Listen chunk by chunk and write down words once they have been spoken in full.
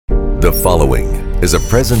The following is a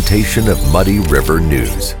presentation of Muddy River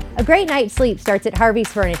News. A great night's sleep starts at Harvey's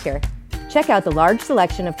Furniture. Check out the large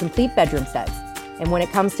selection of complete bedroom sets. And when it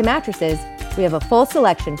comes to mattresses, we have a full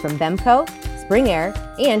selection from Bemco, Spring Air,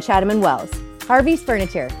 and Chatham & Wells. Harvey's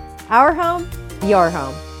Furniture. Our home, your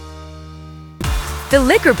home. The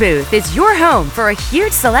Liquor Booth is your home for a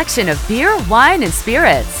huge selection of beer, wine, and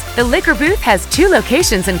spirits. The Liquor Booth has 2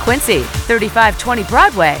 locations in Quincy, 3520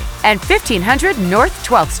 Broadway and 1500 North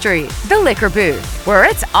 12th Street. The Liquor Booth, where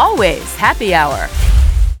it's always happy hour.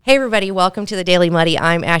 Hey everybody, welcome to the Daily Muddy.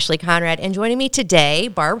 I'm Ashley Conrad, and joining me today,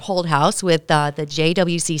 Barb Holthaus with the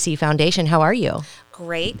JWCC Foundation. How are you?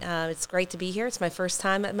 Great. It's great to be here. It's my first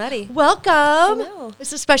time at Muddy. Welcome.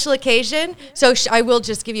 It's a special occasion. So I will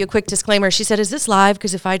just give you a quick disclaimer. She said, is this live?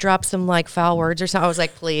 Because if I drop some foul words or something, I was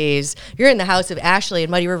like, please. You're in the house of Ashley and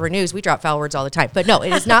Muddy River News. We drop foul words all the time. But no,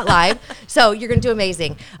 it is not live. So you're going to do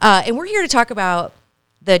amazing. And we're here to talk about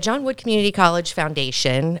the John Wood Community College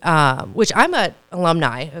Foundation, which I'm an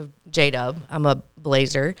alumni of JW. I'm a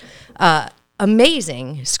Blazer.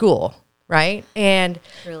 Amazing school. Right? And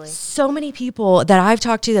really, so many people that I've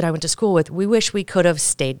talked to that I went to school with, we wish we could have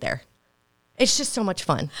stayed there. It's just so much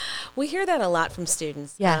fun. We hear that a lot from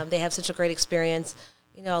students. Yeah. They have such a great experience.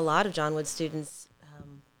 You know, a lot of John Wood students,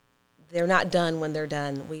 they're not done when they're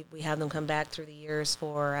done. We have them come back through the years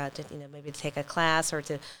for, maybe to take a class or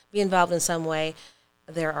to be involved in some way.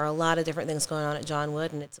 There are a lot of different things going on at John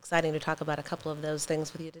Wood, and it's exciting to talk about a couple of those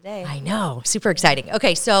things with you today. I know. Super exciting.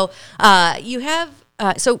 Okay, so you have,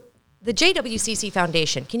 the JWCC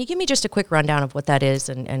Foundation, can you give me just a quick rundown of what that is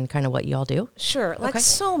and kind of what you all do? Sure. Like Okay.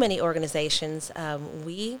 so many organizations,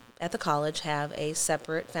 we at the college have a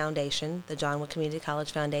separate foundation, the John Wood Community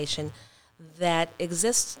College Foundation, that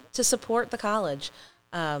exists to support the college.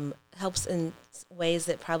 Helps in ways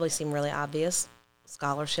that probably seem really obvious.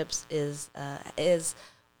 Scholarships is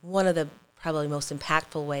one of the probably most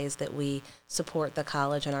impactful ways that we support the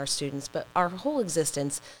college and our students. But our whole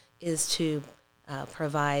existence is to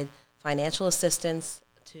provide financial assistance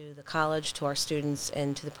to the college, to our students,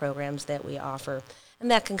 and to the programs that we offer. And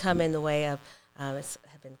that can come in the way of, have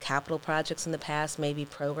been capital projects in the past, maybe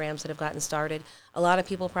programs that have gotten started. A lot of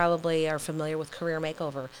people probably are familiar with Career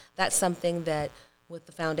Makeover. That's something that, with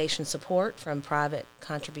the foundation support from private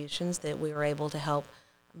contributions, that we were able to help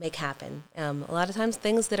make happen. A lot of times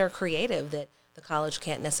things that are creative that the college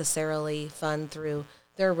can't necessarily fund through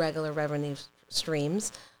their regular revenue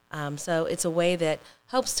streams. So it's a way that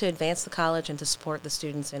helps to advance the college and to support the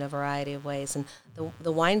students in a variety of ways. And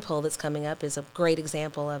the Wine Pull that's coming up is a great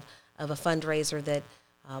example of a fundraiser that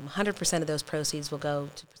 100% of those proceeds will go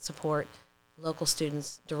to support local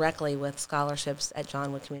students directly with scholarships at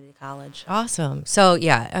John Wood Community College. Awesome. So,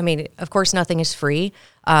 yeah, I mean, of course, nothing is free.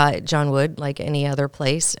 John Wood, like any other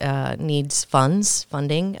place, needs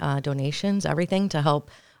funding, donations, everything to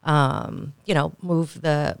help move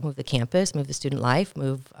the campus, move the student life,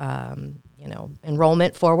 move,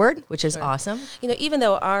 enrollment forward, which is awesome. You know, even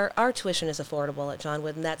though our tuition is affordable at John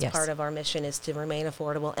Wood, and that's Yes. part of our mission, is to remain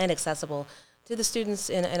affordable and accessible to the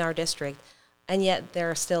students in our district, and yet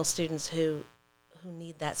there are still students who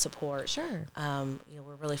need that support. Sure.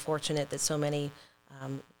 We're really fortunate that so many,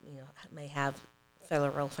 may have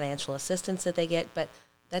federal financial assistance that they get, but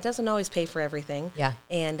that doesn't always pay for everything. Yeah.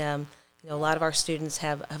 And a lot of our students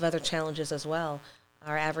have other challenges as well.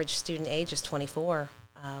 Our average student age is 24.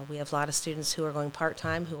 We have a lot of students who are going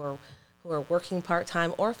part-time, who are working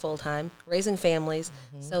part-time or full-time, raising families.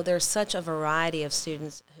 Mm-hmm. So there's such a variety of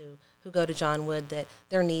students who go to John Wood that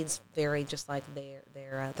their needs vary just like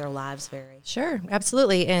their lives vary. Sure,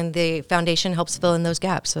 absolutely. And the foundation helps fill in those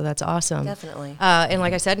gaps, so that's awesome. Definitely. And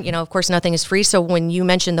like I said, of course, nothing is free. So when you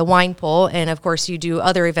mentioned the Wine Pull, and of course you do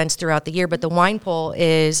other events throughout the year, but the Wine Pull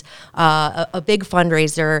is a big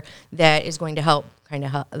fundraiser that is going to help kind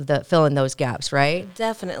of fill in those gaps, right?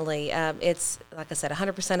 Definitely. It's, like I said,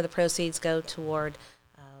 100% of the proceeds go toward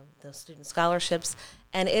those student scholarships,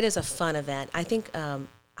 and it is a fun event. I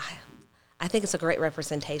think it's a great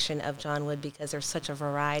representation of John Wood because there's such a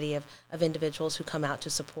variety of individuals who come out to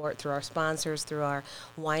support through our sponsors, through our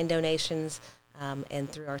wine donations, and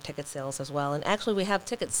through our ticket sales as well. And actually, we have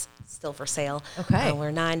tickets still for sale. Okay.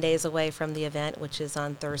 We're 9 days away from the event, which is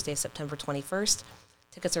on Thursday, September 21st.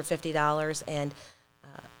 Tickets are $50, and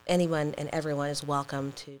anyone and everyone is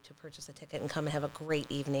welcome to purchase a ticket and come and have a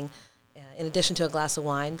great evening. In addition to a glass of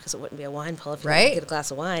wine, because it wouldn't be a wine pull if you didn't get a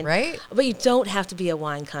glass of wine. Right. But you don't have to be a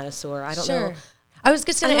wine connoisseur. I don't know. I was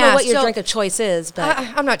just going to know ask what your drink of choice is, but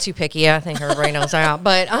I'm not too picky. I think everybody knows that.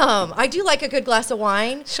 But I do like a good glass of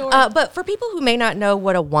wine. Sure. But for people who may not know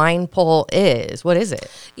what a wine pull is, what is it?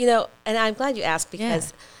 and I'm glad you asked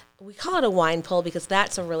because we call it a wine pull because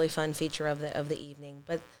that's a really fun feature of the evening.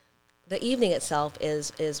 But the evening itself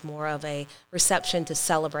is more of a reception to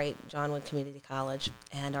celebrate John Wood Community College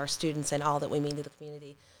and our students and all that we mean to the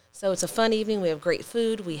community. So it's a fun evening. We have great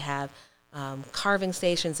food. We have carving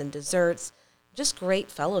stations and desserts. Just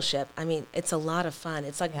great fellowship. I mean, it's a lot of fun.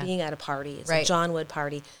 It's like being at a party. It's a John Wood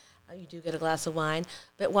party. You do get a glass of wine.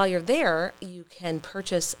 But while you're there, you can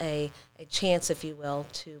purchase a chance, if you will,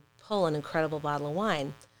 to pull an incredible bottle of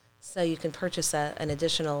wine. So you can purchase an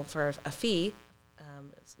additional, for a fee,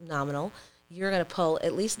 it's nominal. You're going to pull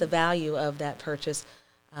at least the value of that purchase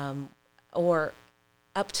or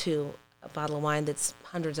up to a bottle of wine that's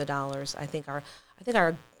hundreds of dollars. I think our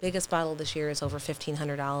biggest bottle this year is over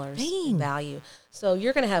 $1,500 in value. So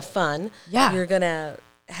you're going to have fun. Yeah. You're going to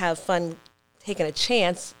have fun taking a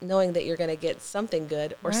chance knowing that you're going to get something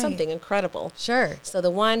good or something incredible. Sure. So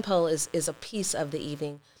the wine pull is a piece of the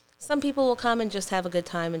evening. Some people will come and just have a good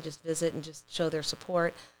time and just visit and just show their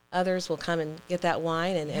support. Others will come and get that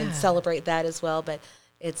wine and celebrate that as well. But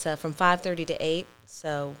it's from 5:30 to 8,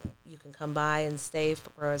 so you can come by and stay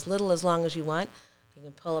for as long as you want. You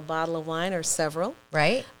can pull a bottle of wine or several.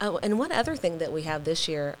 Right. And one other thing that we have this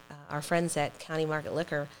year, our friends at County Market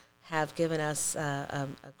Liquor have given us a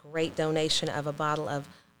great donation of a bottle of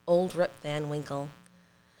Old Rip Van Winkle.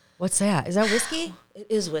 What's that? Is that whiskey? It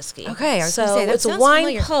is whiskey. Okay, I was so gonna say, that it's a sounds wine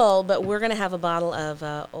familiar. pull, but we're going to have a bottle of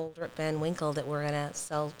Old Rip Van Winkle that we're going to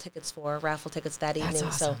sell tickets for, raffle tickets that evening.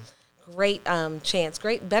 That's awesome. So great chance,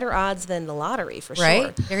 better odds than the lottery for sure.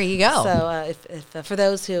 Right, there you go. So if for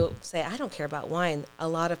those who say, I don't care about wine, a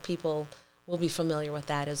lot of people will be familiar with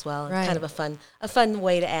that as well. And kind of a fun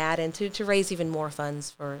way to add and to raise even more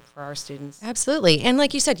funds for our students. Absolutely. And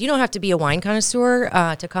like you said, you don't have to be a wine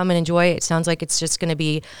connoisseur to come and enjoy. It sounds like it's just going to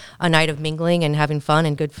be a night of mingling and having fun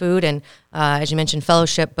and good food and, as you mentioned,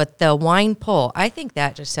 fellowship. But the wine pull, I think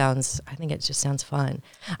it just sounds fun.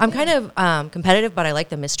 I'm kind of competitive, but I like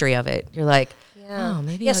the mystery of it. You're like, oh,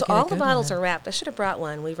 maybe I'll so get a all the good bottles one. are wrapped. I should have brought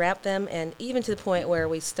one. We wrapped them, and even to the point where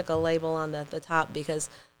we stuck a label on the top because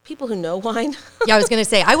people who know wine. Yeah, I was going to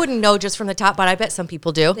say, I wouldn't know just from the top, but I bet some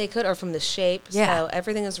people do. They could, or from the shape. Yeah. So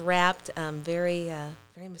everything is wrapped very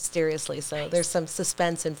mysteriously. So there's some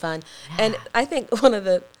suspense and fun. Yeah. And I think one of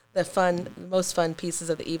the most fun pieces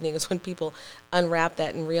of the evening is when people unwrap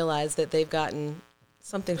that and realize that they've gotten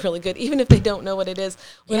something really good, even if they don't know what it is.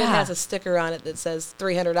 When it has a sticker on it that says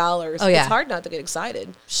 $300, it's hard not to get excited.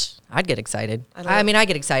 I'd get excited. I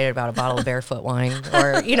get excited about a bottle of Barefoot wine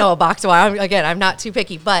or, a box of wine. I'm not too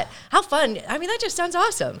picky, but how fun. That just sounds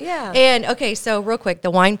awesome. Yeah. And, okay, so real quick, the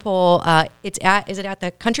wine pull, is it at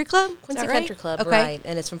the Country Club? Quincy Country Club, right.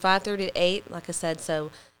 And it's from 5:30 to 8, like I said, so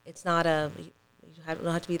it's not you don't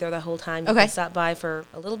have to be there the whole time. You can stop by for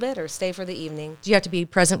a little bit or stay for the evening. Do you have to be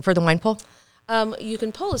present for the wine pull? You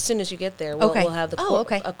can pull as soon as you get there. We'll have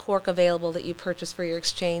a cork available that you purchase for your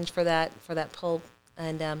exchange for that pull.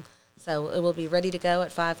 And so it will be ready to go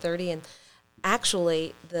at 5:30. And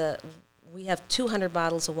actually, we have 200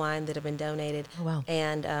 bottles of wine that have been donated. Oh, wow.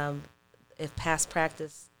 And if past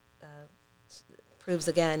practice proves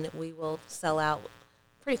again, we will sell out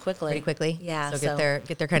pretty quickly. Yeah. So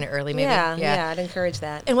get there kind of early, maybe. Yeah, I'd encourage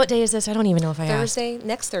that. And what day is this? I don't even know if I asked.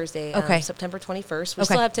 Next Thursday, September 21st. We Okay.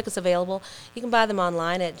 still have tickets available. You can buy them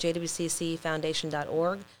online at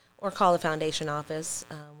JWCCFoundation.org or call the foundation office.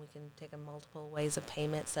 We can take multiple ways of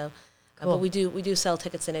payment. So, Cool. but we do sell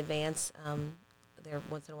tickets in advance. There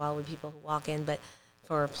once in a while with people who walk in, but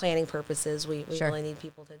for planning purposes, we really need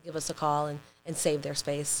people to give us a call and save their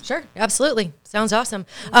space. Sure, absolutely. Sounds awesome.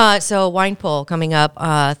 So wine pull coming up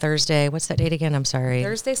Thursday. What's that date again? I'm sorry.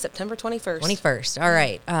 Thursday, September 21st. 21st. All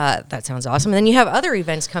right. That sounds awesome. And then you have other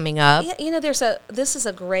events coming up. Yeah, this is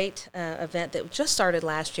a great event that just started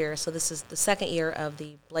last year. So this is the second year of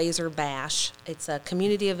the Blazer Bash. It's a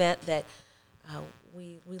community event that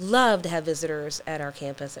we love to have visitors at our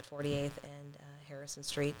campus at 48th and Harrison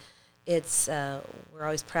Street. It's we're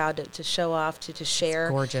always proud to show off, to share,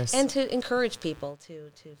 gorgeous, and to encourage people to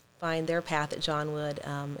find their path at John Wood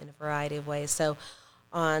in a variety of ways. So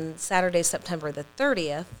on Saturday, September the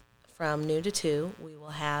 30th, from noon to 2, we will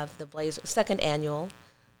have the second annual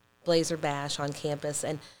Blazer Bash on campus,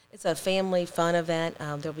 and it's a family fun event.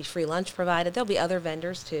 There'll be free lunch provided. There'll be other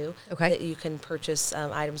vendors too that you can purchase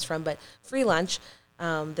items from, but free lunch.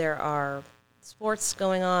 There are sports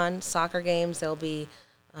going on, soccer games. There'll be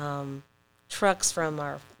trucks from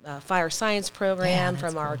our fire science program,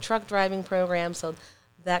 from our truck driving program, so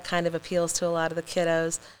that kind of appeals to a lot of the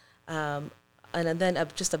kiddos. And then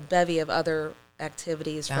just a bevy of other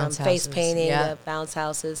activities bounce from houses. Face painting to bounce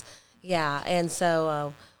houses. Yeah, and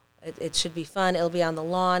so it should be fun. It'll be on the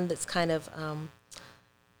lawn that's kind of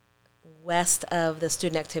west of the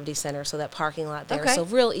Student Activity Center, so that parking lot there. Okay. So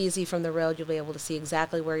real easy from the road. You'll be able to see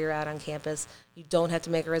exactly where you're at on campus. You don't have to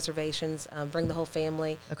make reservations. Bring the whole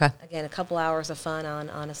family. Okay. Again, a couple hours of fun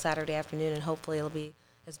on a Saturday afternoon, and hopefully it'll be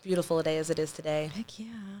as beautiful a day as it is today. Heck yeah.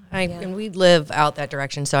 And we live out that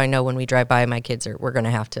direction, so I know when we drive by, my kids we're going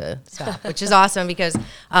to have to stop, which is awesome because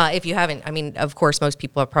if you haven't, I mean, of course, most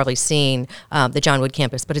people have probably seen the John Wood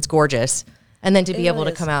campus, but it's gorgeous. And then to be able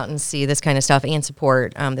to come out and see this kind of stuff and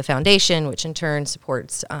support the foundation, which in turn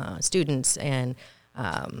supports students and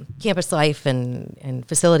campus life and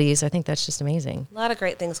facilities, I think that's just amazing. A lot of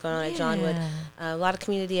great things going on at John Wood. A lot of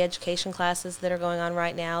community education classes that are going on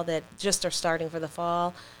right now that just are starting for the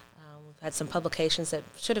fall. We've had some publications that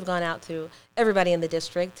should have gone out to everybody in the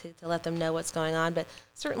district to let them know what's going on. But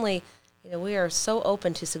certainly, we are so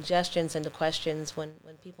open to suggestions and to questions when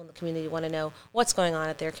people in the community want to know what's going on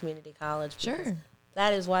at their community college. Sure.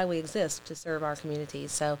 That is why we exist, to serve our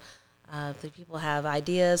communities. So if people have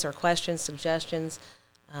ideas or questions, suggestions,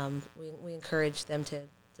 we encourage them to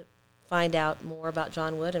find out more about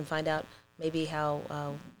John Wood and find out maybe how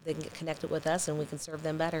they can get connected with us and we can serve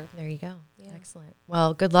them better. There you go. Yeah. Excellent.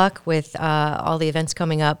 Well, good luck with all the events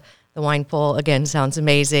coming up. The Wine Pull, again, sounds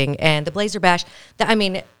amazing. And the Blazer Bash,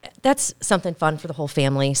 that's something fun for the whole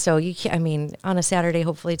family. So, on a Saturday,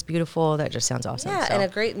 hopefully it's beautiful. That just sounds awesome. Yeah, and a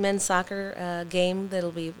great men's soccer game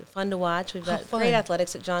that'll be fun to watch. We've got great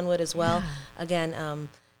athletics at John Wood as well. Yeah. Again,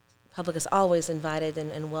 public is always invited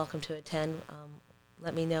and welcome to attend.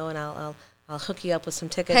 Let me know, and I'll hook you up with some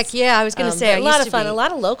tickets. Heck yeah, I was going to say, a lot of fun, a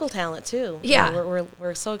lot of local talent, too. Yeah.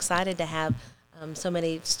 We're so excited to have so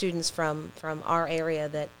many students from our area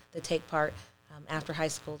that take part after high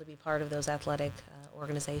school to be part of those athletic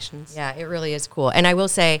organizations. Yeah, it really is cool. And I will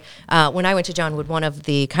say, when I went to John Wood, one of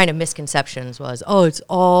the kind of misconceptions was, it's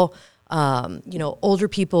all, older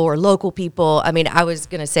people or local people. I mean, I was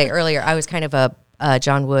going to say earlier, I was kind of a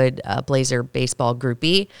John Wood Blazer baseball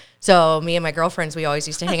groupie. So me and my girlfriends, we always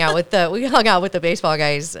used to hang out with we hung out with the baseball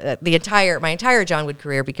guys my entire John Wood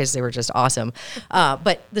career because they were just awesome.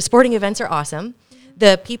 But the sporting events are awesome.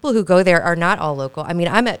 The people who go there are not all local. I mean,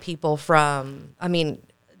 I met people from,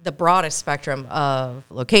 the broadest spectrum of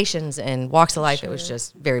locations and walks of life. Sure. It was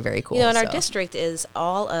just very, very cool. And our district is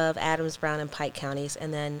all of Adams, Brown, and Pike counties,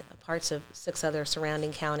 and then parts of 6 other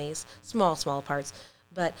surrounding counties, small parts.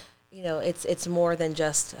 But, it's more than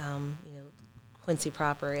just, Quincy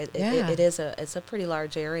proper. It's a pretty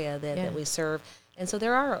large area that we serve. And so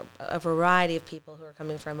there are a variety of people who are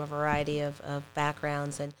coming from a variety of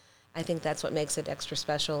backgrounds, and I think that's what makes it extra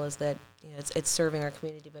special is that it's serving our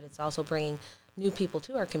community, but it's also bringing new people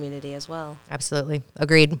to our community as well. Absolutely.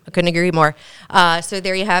 Agreed. I couldn't agree more. So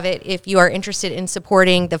there you have it. If you are interested in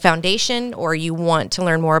supporting the foundation or you want to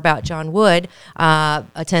learn more about John Wood,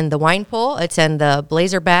 attend the Wine Pull, attend the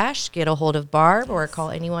Blazer Bash, get a hold of Barb or call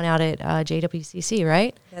anyone out at JWCC,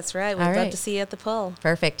 right? That's right. We'd love to see you at the Pull.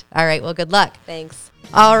 Perfect. All right. Well, good luck. Thanks.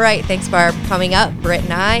 All right. Thanks, Barb. Coming up, Britt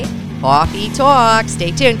and I, Coffee Talk.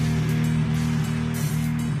 Stay tuned.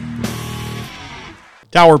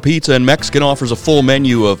 Tower Pizza and Mexican offers a full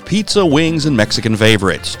menu of pizza, wings, and Mexican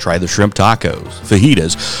favorites. Try the shrimp tacos,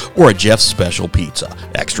 fajitas, or a Jeff's special pizza.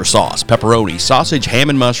 Extra sauce, pepperoni, sausage, ham,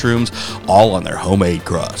 and mushrooms, all on their homemade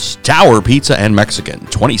crust. Tower Pizza and Mexican,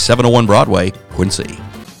 2701 Broadway, Quincy.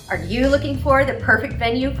 Are you looking for the perfect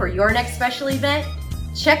venue for your next special event?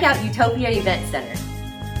 Check out Utopia Event Center.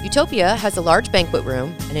 Utopia has a large banquet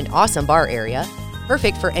room and an awesome bar area,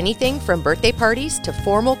 perfect for anything from birthday parties to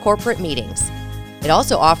formal corporate meetings. It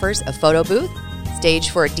also offers a photo booth,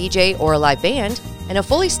 stage for a DJ or a live band, and a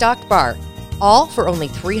fully stocked bar, all for only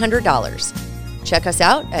 $300. Check us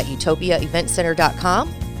out at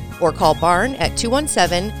utopiaeventcenter.com or call Barn at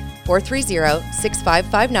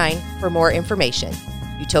 217-430-6559 for more information.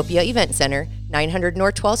 Utopia Event Center, 900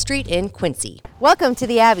 North 12th Street in Quincy. Welcome to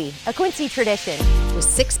the Abbey, a Quincy tradition. With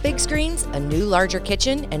 6 big screens, a new larger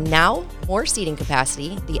kitchen, and now more seating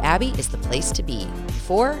capacity, the Abbey is the place to be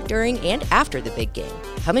before, during, and after the big game.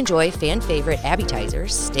 Come enjoy fan favorite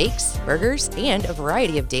appetizers, steaks, burgers, and a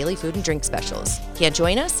variety of daily food and drink specials. Can't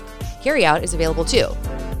join us? Carryout is available too.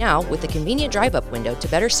 Now with a convenient drive-up window to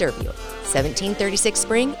better serve you. 1736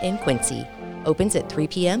 Spring in Quincy. Opens at 3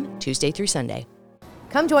 p.m. Tuesday through Sunday.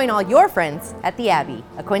 Come join all your friends at the Abbey,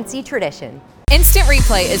 a Quincy tradition. Instant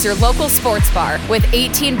Replay is your local sports bar. With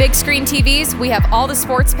 18 big screen TVs, we have all the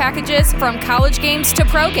sports packages from college games to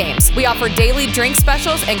pro games. We offer daily drink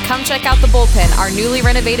specials, and come check out the Bullpen, our newly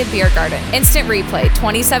renovated beer garden. Instant Replay,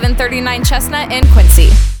 2739 Chestnut in Quincy.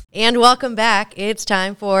 And welcome back. It's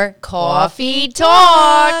time for Coffee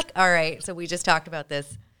Talk. All right, so we just talked about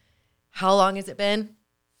this. How long has it been?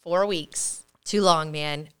 4 weeks. Too long,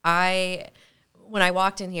 man. When I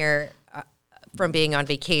walked in here from being on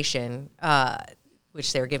vacation,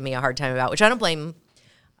 which they were giving me a hard time about, which I don't blame them.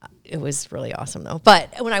 It was really awesome, though.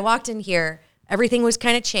 But when I walked in here, everything was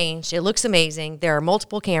kind of changed. It looks amazing. There are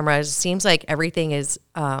multiple cameras. It seems like everything is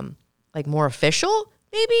like more official,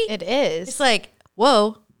 maybe? It is. It's like,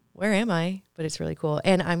 whoa, where am I? But it's really cool.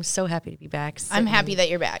 And I'm so happy to be back. I'm happy that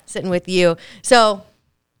you're back. Sitting with you. So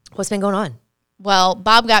what's been going on? Well,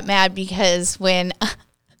 Bob got mad because when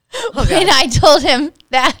I told him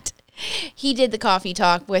that he did the coffee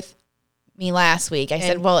talk with me last week, I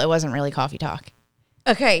said, well, it wasn't really coffee talk.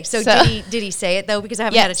 Okay, so did he say it, though? Because I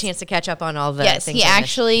haven't had a chance to catch up on all the things. Yes, he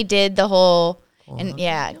actually did the whole,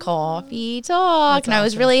 coffee talk. That's and I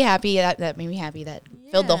was awesome. really happy. That made me happy. That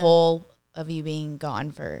filled the hole of you being gone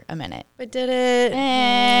for a minute. But did it?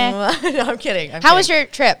 No, I'm kidding. How was your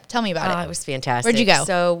trip? Tell me about it. It was fantastic. Where'd you go?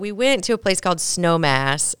 So we went to a place called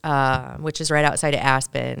Snowmass, which is right outside of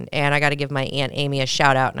Aspen. And I got to give my Aunt Amy a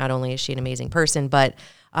shout out. Not only is she an amazing person, but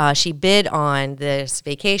she bid on this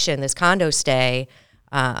vacation, this condo stay.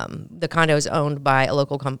 The condo is owned by a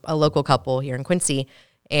local couple here in Quincy.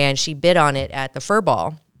 And she bid on it at the Fur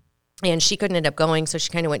Ball. And she couldn't end up going, so she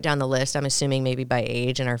kind of went down the list, I'm assuming maybe by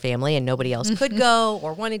age in our family, and nobody else could go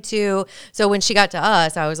or wanted to. So when she got to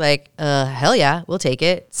us, I was like, hell yeah, we'll take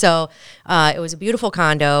it. So it was a beautiful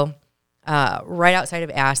condo right outside of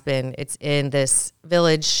Aspen. It's in this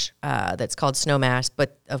village that's called Snowmass,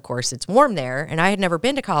 but of course it's warm there. And I had never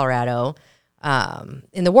been to Colorado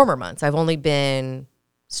in the warmer months. I've only been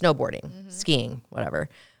snowboarding, skiing, whatever.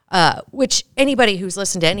 Which anybody who's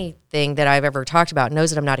listened to anything that I've ever talked about knows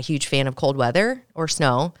that I'm not a huge fan of cold weather or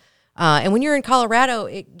snow. And when you're in Colorado,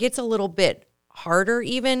 it gets a little bit harder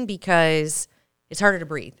even because it's harder to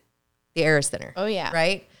breathe. The air is thinner. Oh, yeah.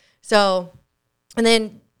 Right? So, and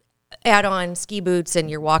then add on ski boots and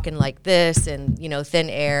you're walking like this and, thin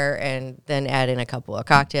air, and then add in a couple of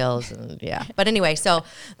cocktails and yeah. But anyway, so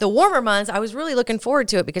the warmer months, I was really looking forward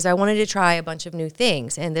to it because I wanted to try a bunch of new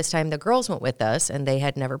things. And this time the girls went with us and they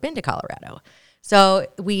had never been to Colorado. So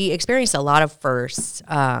we experienced a lot of firsts.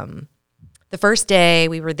 The first day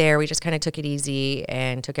we were there, we just kind of took it easy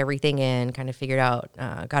and took everything in, kind of figured out,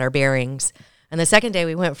 got our bearings. And the second day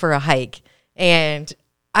we went for a hike, and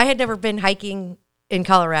I had never been hiking in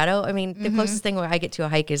Colorado. I mean, the closest thing where I get to a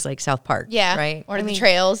hike is like South Park. Yeah. Right. Or the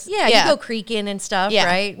trails. Yeah. You go creeking and stuff. Yeah.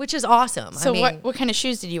 Right. Which is awesome. So what kind of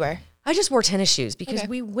shoes did you wear? I just wore tennis shoes because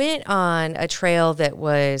we went on a trail that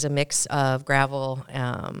was a mix of gravel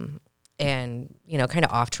and, kind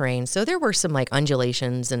of off terrain. So there were some like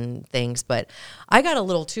undulations and things, but I got a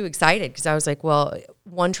little too excited because I was like, well,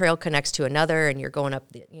 one trail connects to another and you're going up,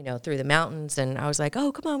 through the mountains. And I was like,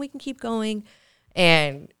 oh, come on, we can keep going.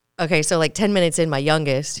 And okay, so like 10 minutes in, my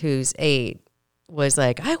youngest, who's 8, was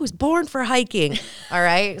like, I was born for hiking. All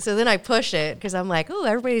right. So then I push it because I'm like, oh,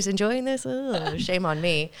 everybody's enjoying this. Oh, shame on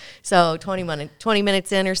me. So 20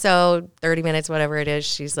 minutes in or so, 30 minutes, whatever it is,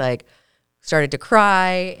 she's like, started to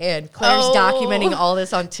cry. And Claire's documenting all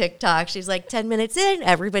this on TikTok. She's like, 10 minutes in,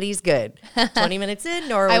 everybody's good. 20 minutes in,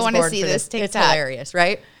 Nora was I want to born see for this TikTok. It's hilarious,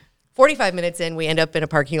 right? 45 minutes in, we end up in a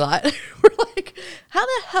parking lot. We're like, how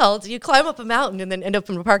the hell do you climb up a mountain and then end up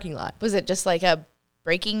in a parking lot? Was it just like a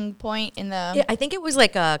breaking point in the... Yeah, I think it was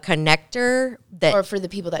like a connector that... Or for the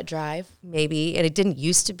people that drive? Maybe. And it didn't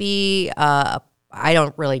used to be. I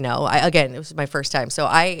don't really know. It was my first time. So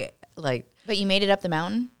But you made it up the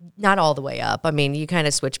mountain? Not all the way up. I mean, you kind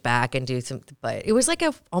of switch back and do some... But it was like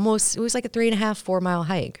a 3.5-4 mile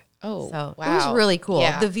hike. Oh, so wow. It was really cool.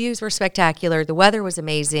 Yeah. The views were spectacular. The weather was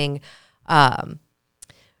amazing.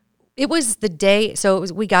 It was the day,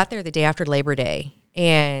 we got there the day after Labor Day,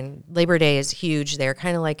 and Labor Day is huge there,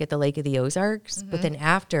 kind of like at the Lake of the Ozarks, but then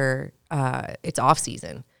after, it's off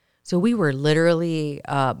season. So we were literally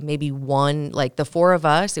maybe the 4 of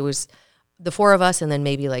us, it was the 4 of us and then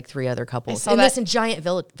maybe like 3 other couples in this giant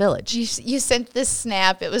village. You sent this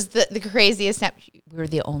snap. It was the craziest snap. We were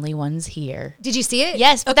the only ones here. Did you see it?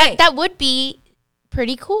 Yes, but okay. that would be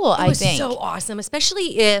pretty cool, I think. It was so awesome,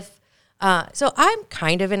 especially if, so I'm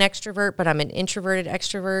kind of an extrovert, but I'm an introverted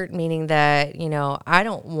extrovert, meaning that, I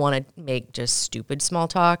don't want to make just stupid small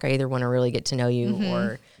talk. I either want to really get to know you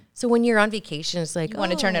or, so when you're on vacation, it's like, you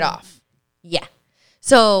want to turn it off. Yeah.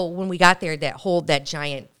 So when we got there, that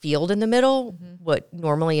giant field in the middle, what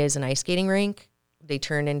normally is an ice skating rink, they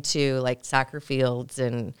turned into like soccer fields,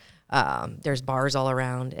 and there's bars all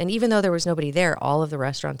around. And even though there was nobody there, all of the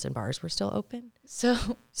restaurants and bars were still open. So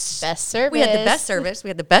best service. We had the best service. We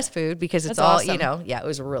had the best food because it's all, awesome. it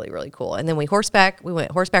was really, really cool. And then we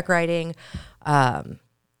went horseback riding.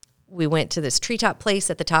 we went to this treetop place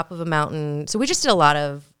at the top of a mountain. So we just did a lot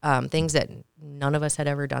of things that none of us had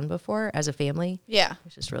ever done before as a family. Yeah.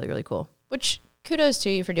 It's just really, really cool. Which kudos to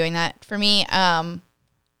you for doing that. For me, I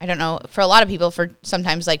don't know, for a lot of people, for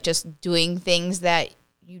sometimes like just doing things that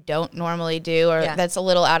you don't normally do or that's a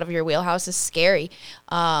little out of your wheelhouse is scary.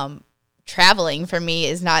 Traveling for me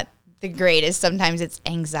is not the greatest. Sometimes it's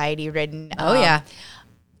anxiety ridden.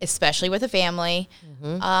 Especially with a family.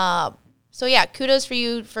 So yeah, kudos for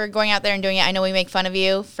you for going out there and doing it. I know we make fun of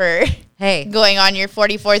you for going on your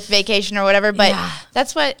 44th vacation or whatever, but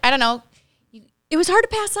that's what, I don't know. It was hard to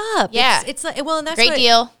pass up. Yeah. It's like, well, and that's great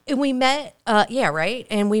deal. And we met, right.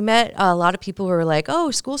 And we met a lot of people who were like,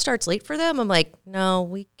 oh, school starts late for them. I'm like, no,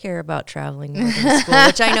 we care about traveling more than school,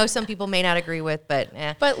 which I know some people may not agree with, but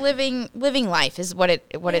But living life is what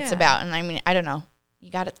it's about. And I mean, I don't know. You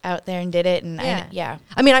got it out there and did it. And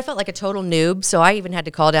I mean, I felt like a total noob. So I even had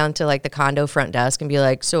to call down to like the condo front desk and be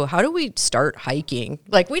like, so how do we start hiking?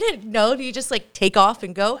 Like we didn't know. Do you just like take off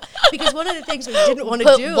and go? Because one of the things we didn't want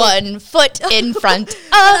to do. Put one foot in front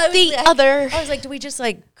of the other. I was like, do we just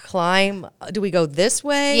like climb? Do we go this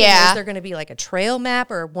way? Yeah. Is there going to be like a trail map?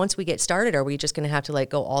 Or once we get started, are we just going to have to like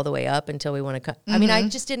go all the way up until we want to come? I mean, I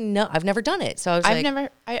just didn't know. I've never done it. So I was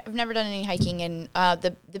I've never done any hiking. And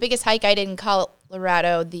the biggest hike I did in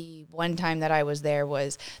Colorado, the one time that I was there,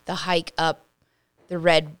 was the hike up the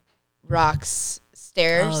Red Rocks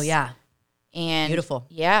stairs. Oh yeah, and beautiful.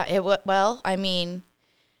 Yeah, well, I mean,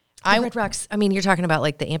 Red Rocks. I mean, you're talking about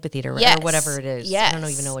like the amphitheater or whatever it is. Yes. I don't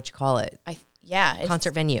even know what you call it.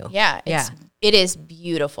 Concert venue. Yeah, it is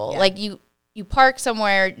beautiful. Yeah. Like you park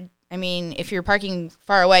somewhere. I mean, if you're parking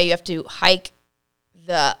far away, you have to hike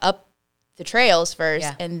up the trails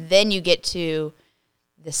first, and then you get to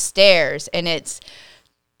the stairs, and it's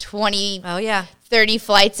 20, 30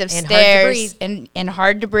 flights of stairs and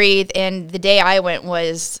hard to breathe. And the day I went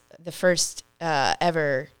was the first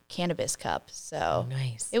ever Cannabis Cup. So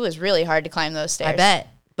nice. It was really hard to climb those stairs. I bet,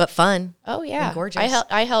 but fun. Oh yeah. And gorgeous.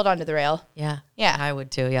 I held onto the rail. Yeah. Yeah. I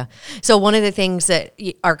would too. Yeah. So one of the things that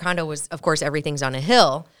our condo was, of course, everything's on a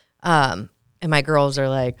hill. And my girls are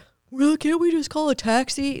like, well, can't we just call a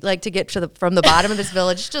taxi, like to get to from the bottom of this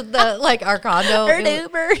village to the like our condo? Or an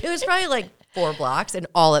Uber. It was probably like 4 blocks and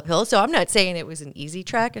all uphill. So I'm not saying it was an easy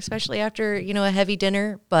trek, especially after a heavy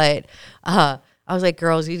dinner. But I was like,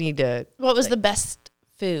 girls, you need to. What was the best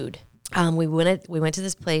food? We went to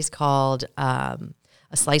this place called A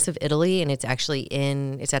Slice of Italy, and it's actually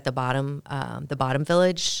it's at the bottom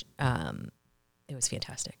village. It was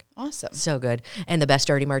fantastic. Awesome. So good. And the best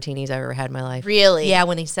dirty martinis I've ever had in my life. Really? Yeah,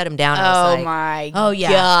 when they set them down, I was like, my oh,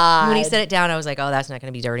 yeah. God. When he set it down, I was like, oh, that's not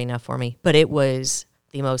going to be dirty enough for me. But it was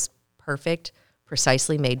the most perfect,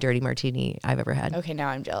 precisely made dirty martini I've ever had. Okay, now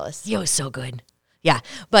I'm jealous. It was so good. Yeah.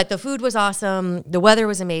 But the food was awesome. The weather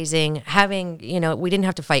was amazing. Having, we didn't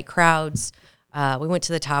have to fight crowds. We went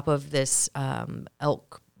to the top of this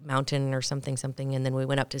elk mountain or something, and then we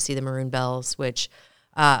went up to see the Maroon Bells, which...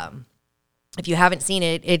 if you haven't seen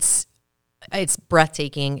it, it's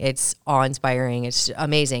breathtaking. It's awe-inspiring. It's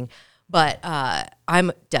amazing. But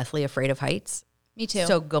I'm deathly afraid of heights. Me too.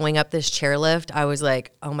 So going up this chairlift, I was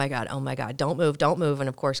like, oh my God, don't move. And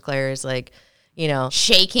of course, Claire is like,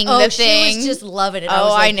 shaking the thing. She was just loving it.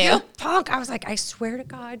 I knew. You punk. I was like, I swear to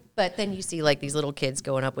God. But then you see like these little kids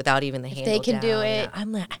going up without even the handle they can down. do it.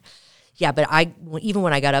 I'm like, yeah, but even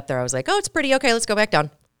when I got up there, I was like, oh, it's pretty. Okay, let's go back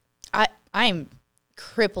down. I'm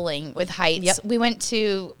crippling with heights. Yep. We went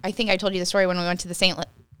to, I think I told you the story when we went to the St.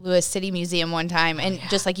 Louis City Museum one time, and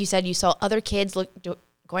just like you said, you saw other kids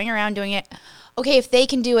going around doing it. Okay, if they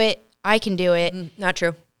can do it, I can do it. Not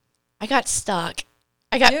true. I got stuck.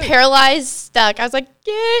 I got paralyzed, stuck. I was like,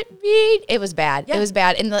 get me. It was bad. Yeah. It was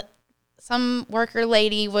bad. And some worker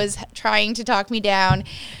lady was trying to talk me down,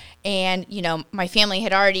 and my family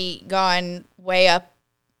had already gone way up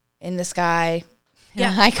in the sky.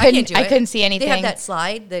 Yeah, I couldn't see anything. They have that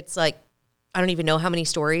slide that's like, I don't even know how many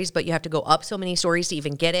stories, but you have to go up so many stories to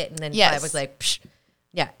even get it. And then I was like, psh.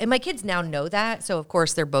 Yeah. And my kids now know that. So, of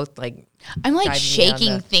course, they're both like, I'm like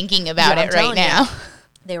shaking thinking about it right now.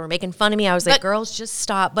 They were making fun of me. I was like, girls, just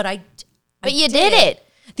stop. But But you did it.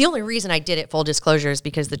 The only reason I did it, full disclosure, is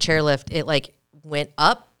because the chairlift, it like went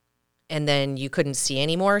up and then you couldn't see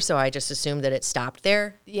anymore. So I just assumed that it stopped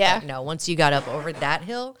there. Yeah. But no, once you got up over that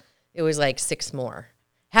hill, it was like 6 more.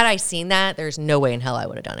 Had I seen that, there's no way in hell I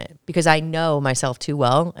would have done it because I know myself too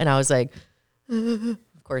well. And I was like, of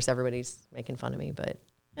course, everybody's making fun of me, but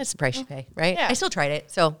that's the price you pay, right? Yeah. I still tried it.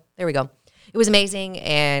 So there we go. It was amazing.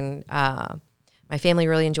 And my family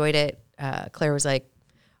really enjoyed it. Claire was like,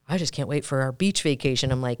 I just can't wait for our beach vacation.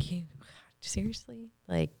 I'm like, seriously,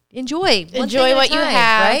 like enjoy what you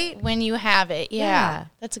have, right? when you have it. Yeah,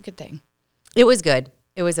 that's a good thing. It was good.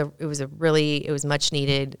 It was much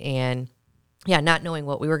needed, and not knowing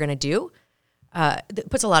what we were going to do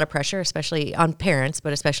puts a lot of pressure, especially on parents,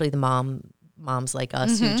 but especially the moms like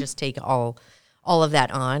us who just take all of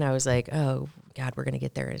that on. I was like, oh God, we're going to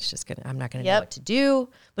get there. I'm not going to know what to do,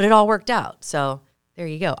 but it all worked out. So there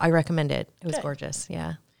you go. I recommend it. It was gorgeous.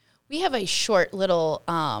 Yeah. We have a short little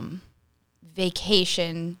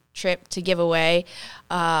vacation trip to give away.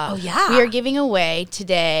 We are giving away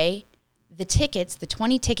today the tickets, the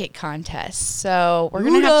 20 ticket contest. So we're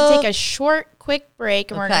going to have to take a short, quick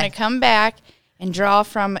break, and we're going to come back and draw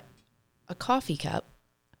from a coffee cup.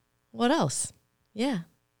 What else? Yeah.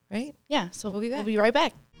 Right? Yeah. So we'll be back. We'll be right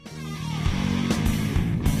back.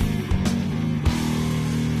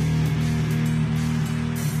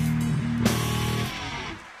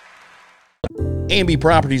 A&B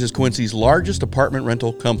Properties is Quincy's largest apartment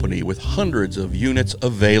rental company with hundreds of units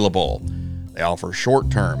available. They offer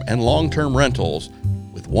short-term and long-term rentals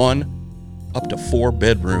with 1 up to 4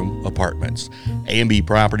 bedroom apartments. A&B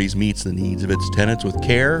Properties meets the needs of its tenants with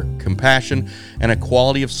care, compassion, and a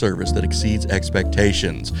quality of service that exceeds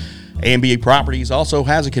expectations. A&B Properties also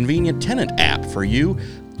has a convenient tenant app for you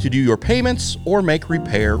to do your payments or make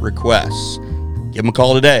repair requests. Give them a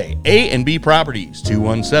call today. A&B Properties,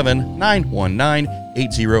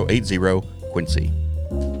 217-919-8080, Quincy.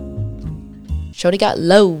 Shorty got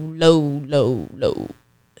low.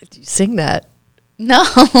 Did you sing that? No.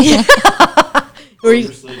 Yeah. All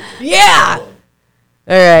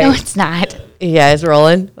right. No, it's not. Yeah, it's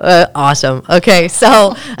rolling. Awesome. Okay,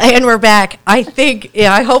 so, and we're back. I think,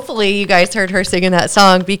 hopefully you guys heard her singing that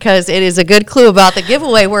song, because it is a good clue about the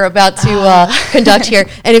giveaway we're about to conduct here.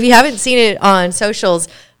 And if you haven't seen it on socials,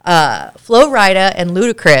 Flo Rida and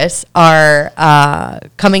Ludacris are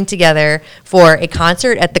coming together for a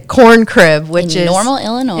concert at the Corn Crib, which is Normal,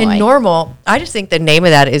 Illinois. In Normal. I just think the name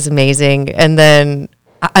of that is amazing. And then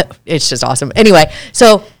it's just awesome. Anyway,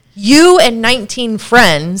 so you and 19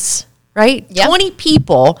 friends, right? Yep. 20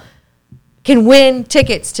 people can win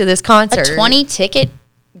tickets to this concert. A 20 ticket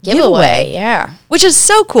giveaway. Yeah. Which is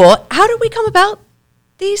so cool. How did we come about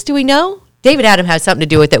these? Do we know? David Adam has something to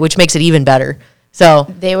do with it, which makes it even better. So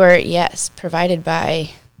they were, provided by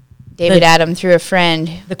David Adam through a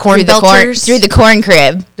friend. The Corn Belters. Through the Corn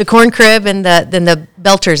Crib. The Corn Crib and then the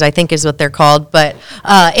Belters, I think is what they're called. But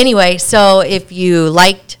anyway, so if you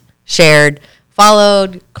liked, shared,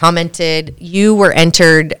 followed, commented, you were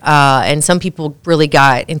entered, and some people really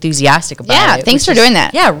got enthusiastic about it. Yeah, thanks for doing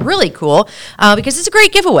that. Yeah, really cool, because it's a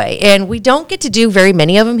great giveaway, and we don't get to do very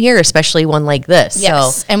many of them here, especially one like this.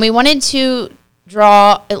 Yes, so. And we wanted to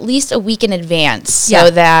draw at least a week in advance so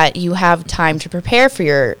that you have time to prepare for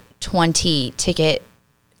your 20 ticket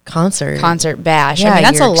concert bash. Yeah, I mean,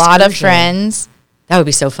 that's a lot of friends. That would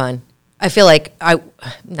be so fun. I feel like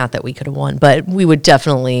not that we could have won, but we would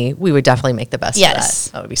definitely make the best of that.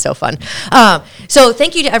 That would be so fun. So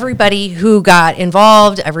thank you to everybody who got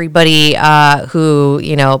involved, everybody who,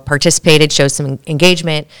 participated, showed some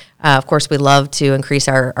engagement. Of course, we love to increase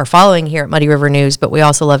our following here at Muddy River News, but we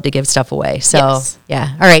also love to give stuff away. So,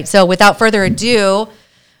 yeah. All right. So without further ado,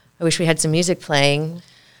 I wish we had some music playing.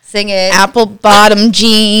 Sing it. Apple bottom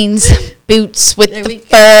jeans, boots with the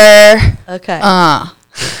fur. Okay.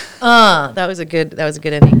 That was a good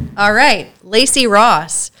ending. All right, Lacey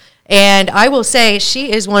Ross. And I will say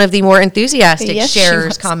she is one of the more enthusiastic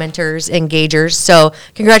sharers, commenters, engagers. So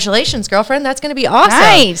congratulations, girlfriend. That's going to be awesome.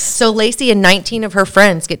 Nice. So Lacey and 19 of her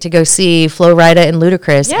friends get to go see Flo Rida and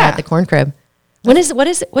Ludacris at the Corn Crib. What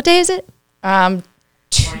day is it? 29th.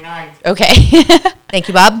 Okay. Thank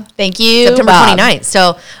you, Bob. Thank you, September Bob. 29th.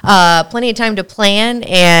 So plenty of time to plan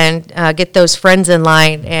and get those friends in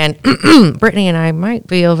line. And Brittany and I might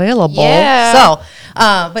be available. Yeah. So,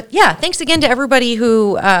 but yeah, thanks again to everybody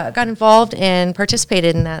who got involved and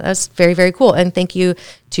participated in that. That's very, very cool. And thank you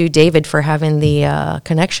to David for having the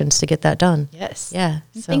connections to get that done. Yes. Yeah.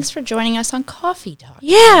 So. Thanks for joining us on Coffee Talk.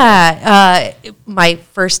 Yeah. My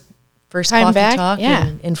first time coffee back, talk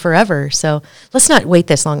in forever. So let's not wait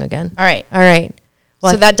this long again. All right.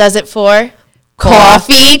 Well, so that does it for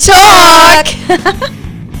Coffee Talk.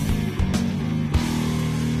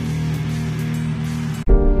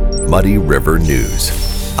 Muddy River News.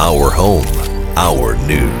 Our home, our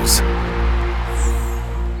news.